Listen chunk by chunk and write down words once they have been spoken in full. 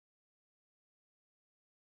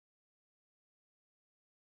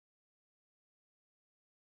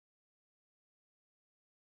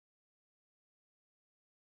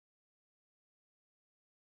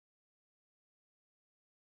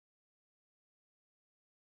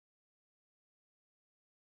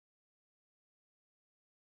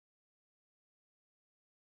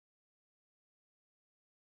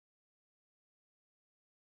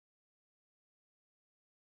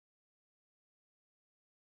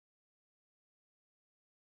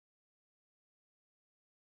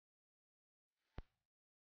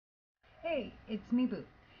Hey, it's me, Boo,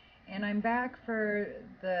 and I'm back for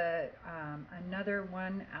the another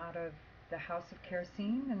one out of the House of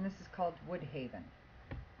Kerosene, and this is called Woodhaven.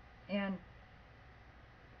 And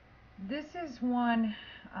this is one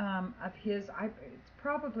of his. It's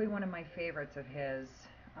probably one of my favorites of his.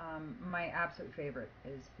 My absolute favorite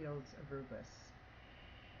is Fields of Rubus.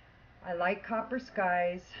 I like Copper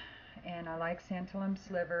Skies, and I like Santalum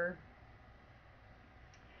Sliver.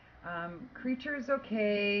 Creature is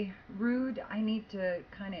okay. Rude, I need to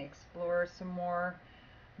kind of explore some more,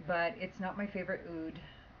 but it's not my favorite oud.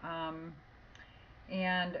 Um,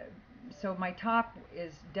 and so my top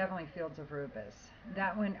is definitely Fields of Rubus.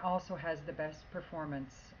 That one also has the best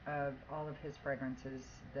performance of all of his fragrances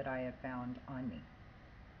that I have found on me,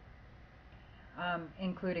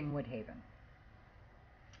 including Woodhaven.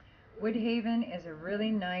 Woodhaven is a really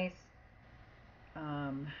nice,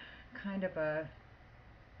 um, kind of a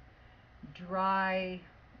dry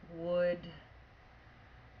wood.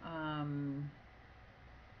 Um,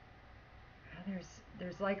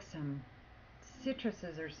 there's like some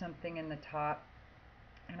citruses or something in the top,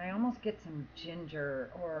 and I almost get some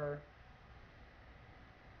ginger, or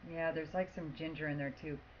yeah, there's like some ginger in there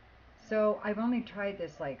too. So I've only tried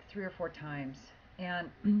this like 3 or 4 times,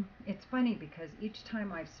 and it's funny because each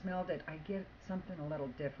time I've smelled it, I get something a little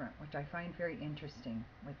different, which I find very interesting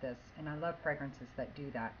with this, and I love fragrances that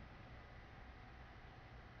do that.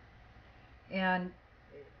 And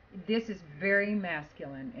this is very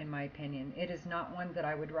masculine in my opinion. It is not one that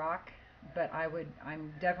I would rock, but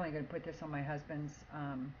I'm definitely going to put this on my husband's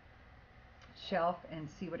shelf and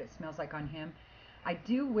see what it smells like on him. I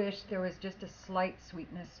do wish there was just a slight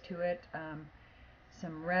sweetness to it,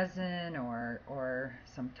 some resin or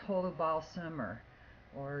some tolu balsam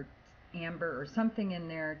or amber or something in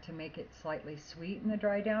there to make it slightly sweet in the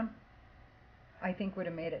dry down. I think would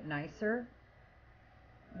have made it nicer,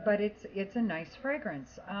 but it's a nice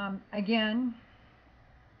fragrance. Again,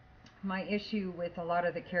 my issue with a lot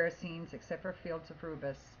of the kerosenes, except for Fields of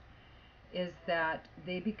Rubus, is that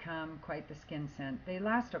they become quite the skin scent. They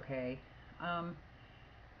last okay,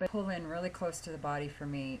 but pull in really close to the body for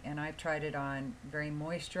me. And I've tried it on very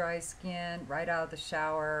moisturized skin, right out of the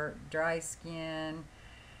shower, dry skin.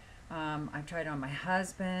 I've tried it on my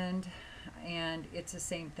husband, and it's the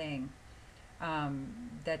same thing.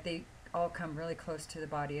 That they all come really close to the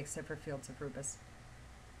body, except for Fields of Rubus.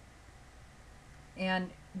 And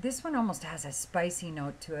this one almost has a spicy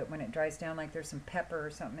note to it when it dries down, like there's some pepper or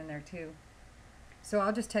something in there too. So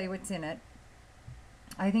I'll just tell you what's in it.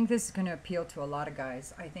 I think this is going to appeal to a lot of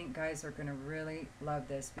guys. I think guys are going to really love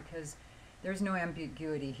this because there's no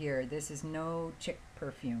ambiguity here. This is no chick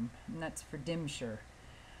perfume, and that's for dim sure.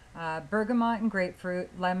 Bergamot and grapefruit,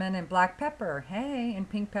 lemon and black pepper, hey, and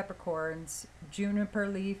pink peppercorns, juniper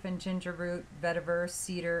leaf and ginger root, vetiver,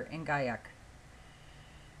 cedar, and gaiac.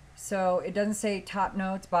 So it doesn't say top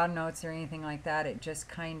notes, bottom notes, or anything like that. It just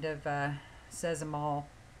kind of says them all.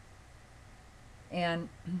 And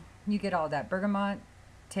you get all that bergamot,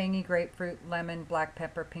 tangy grapefruit, lemon, black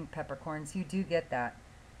pepper, pink peppercorns. You do get that.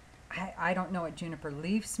 I don't know what juniper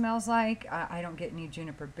leaf smells like. I don't get any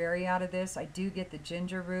juniper berry out of this. I do get the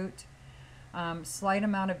ginger root, slight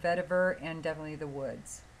amount of vetiver, and definitely the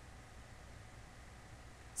woods.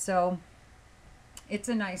 So it's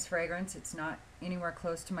a nice fragrance. It's not anywhere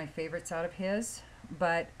close to my favorites out of his,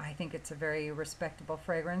 but I think it's a very respectable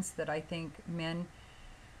fragrance that I think men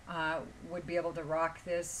would be able to rock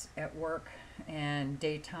this at work and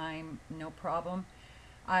daytime, no problem.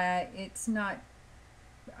 It's not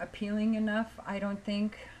appealing enough, I don't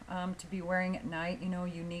think, to be wearing at night. You know,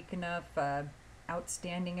 unique enough,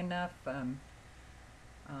 outstanding enough. Um,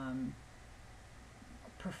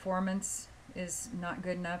 Performance is not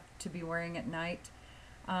good enough to be wearing at night.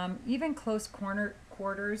 Even close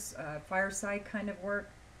quarters, fireside kind of work.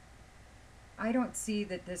 I don't see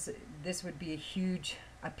that this would be a huge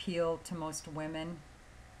appeal to most women.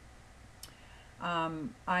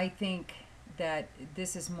 I think that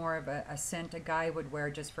this is more of a scent a guy would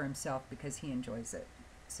wear just for himself because he enjoys it.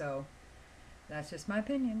 So that's just my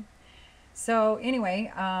opinion. So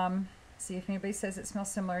anyway, see if anybody says it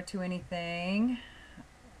smells similar to anything.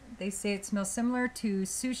 They say it smells similar to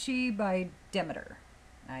Sushi by Demeter.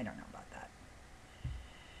 I don't know about that.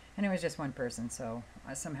 And it was just one person, so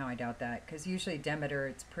somehow I doubt that. Because usually Demeter,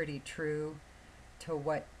 it's pretty true to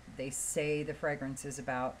what they say the fragrance is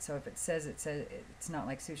about. So if it says it's not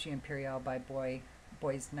like Sushi Imperial by Boys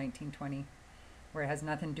 1920, where it has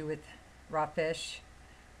nothing to do with raw fish,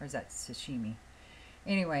 or is that sashimi?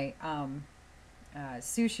 Anyway,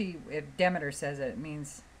 sushi, if Demeter says it, it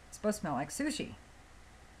means it's supposed to smell like sushi.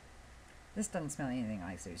 This doesn't smell anything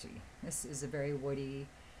like sushi. This is a very woody,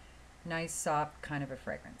 Nice, soft kind of a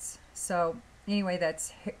fragrance. So anyway,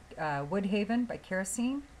 that's Woodhaven by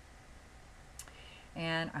Kerosene.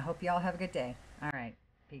 And I hope you all have a good day. All right.